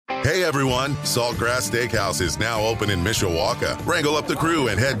Hey everyone, Saltgrass Steakhouse is now open in Mishawaka. Wrangle up the crew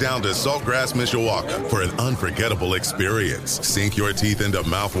and head down to Saltgrass Mishawaka for an unforgettable experience. Sink your teeth into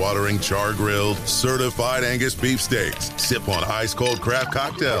mouth-watering char-grilled, certified Angus beef steaks. Sip on ice-cold craft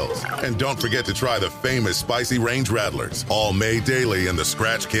cocktails. And don't forget to try the famous spicy range Rattlers, all made daily in the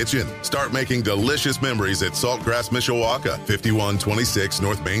Scratch Kitchen. Start making delicious memories at Saltgrass Mishawaka, 5126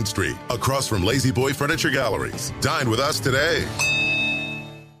 North Main Street, across from Lazy Boy Furniture Galleries. Dine with us today.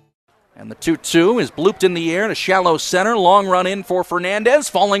 And the 2-2 is blooped in the air to shallow center. Long run in for Fernandez,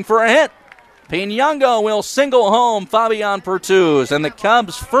 falling for a hit. Piñango will single home Fabian Pertuz. And the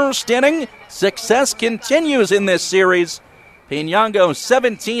Cubs' first inning success continues in this series. Piñango's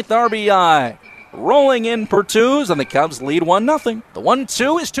 17th RBI. Rolling in Pertuz, and the Cubs lead 1-0. The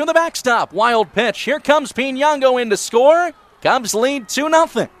 1-2 is to the backstop. Wild pitch. Here comes Piñango in to score. Cubs lead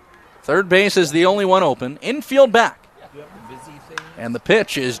 2-0. Third base is the only one open. Infield back. And the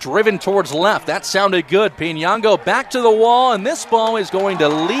pitch is driven towards left. That sounded good. Piñango back to the wall, and this ball is going to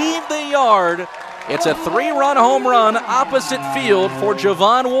leave the yard. It's a 3-run home run opposite field for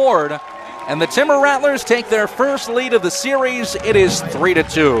Javon Ward. And the Timber Rattlers take their first lead of the series. It is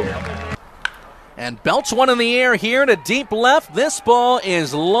 3-2. And belts one in the air here to deep left. This ball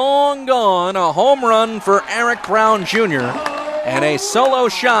is long gone. A home run for Eric Brown Jr. And a solo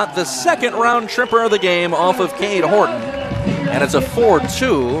shot, the second round tripper of the game off of Cade Horton. And it's a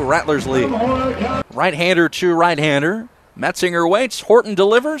 4-2 Rattlers lead. Right-hander to right-hander. Metzinger waits. Horton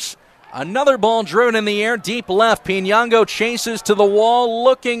delivers. Another ball driven in the air, deep left. Piñango chases to the wall,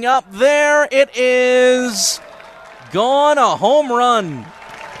 looking up there. It is gone. A home run.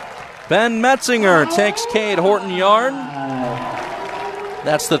 Ben Metzinger takes Cade Horton yard.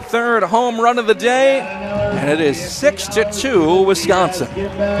 That's the third home run of the day. And it is 6-2 Wisconsin.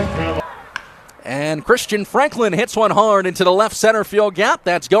 And Christian Franklin hits one hard into the left center field gap.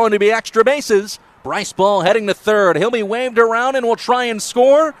 That's going to be extra bases. Bryce Ball heading to third. He'll be waved around and will try and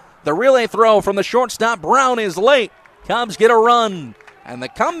score. The relay throw from the shortstop Brown is late. Cubs get a run. And the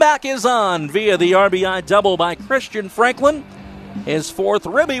comeback is on via the RBI double by Christian Franklin. His fourth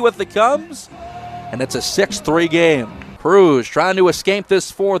ribby with the Cubs. And it's a 6-3 game. Cruz trying to escape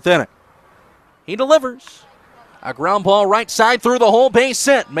this fourth inning. He delivers. A ground ball right side through the hole, base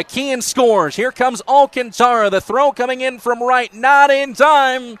hit. McKeon scores. Here comes Alcantara. The throw coming in from right, not in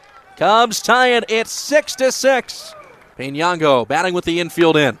time. Cubs tie it. It's 6-6. Piñango batting with the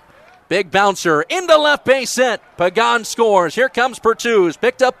infield in. Big bouncer into left base hit. Pagan scores. Here comes Pertuz.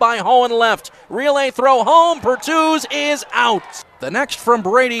 Picked up by Hohen left. Relay throw home. Pertuz is out. The next from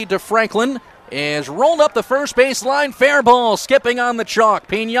Brady to Franklin is rolled up the first base line. Fair ball skipping on the chalk.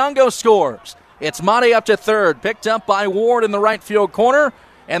 Piñango scores. It's Mate up to third, picked up by Ward in the right field corner,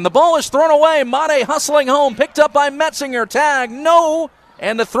 and the ball is thrown away. Mate hustling home, picked up by Metzinger. Tag, no,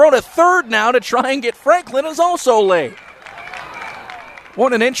 and the throw to third now to try and get Franklin is also late.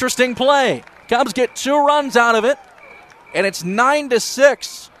 What an interesting play. Cubs get 2 runs out of it, and it's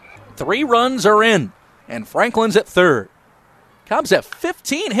 9-6. 3 runs are in, and Franklin's at third. Cubs have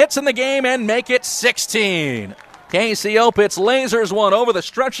 15 hits in the game and make it 16. Casey Opitz lasers one over the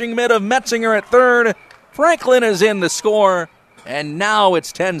stretching mid of Metzinger at third. Franklin is in the score, and now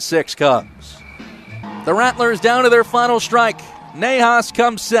it's 10-6 Cubs. The Rattlers down to their final strike. Nejas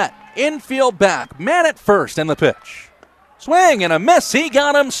comes set. Infield back. Man at first in the pitch. Swing and a miss. He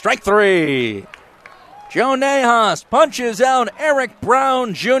got him. Strike 3. Joe Nejas punches out Eric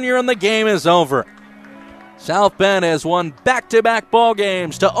Brown Jr. and the game is over. South Bend has won back-to-back ball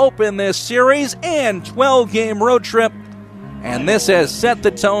games to open this series and 12-game road trip. And this has set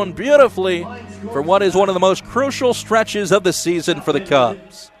the tone beautifully for what is one of the most crucial stretches of the season for the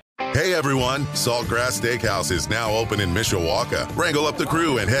Cubs. Hey everyone, Saltgrass Steakhouse is now open in Mishawaka. Wrangle up the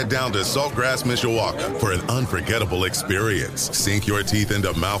crew and head down to Saltgrass Mishawaka for an unforgettable experience. Sink your teeth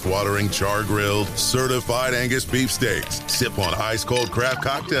into mouth-watering char-grilled, certified Angus beef steaks. Sip on ice-cold craft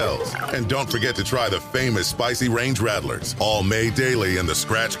cocktails. And don't forget to try the famous spicy range Rattlers, all made daily in the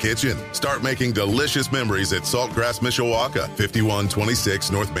Scratch Kitchen. Start making delicious memories at Saltgrass Mishawaka,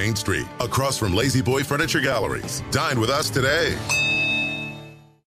 5126 North Main Street, across from Lazy Boy Furniture Galleries. Dine with us today.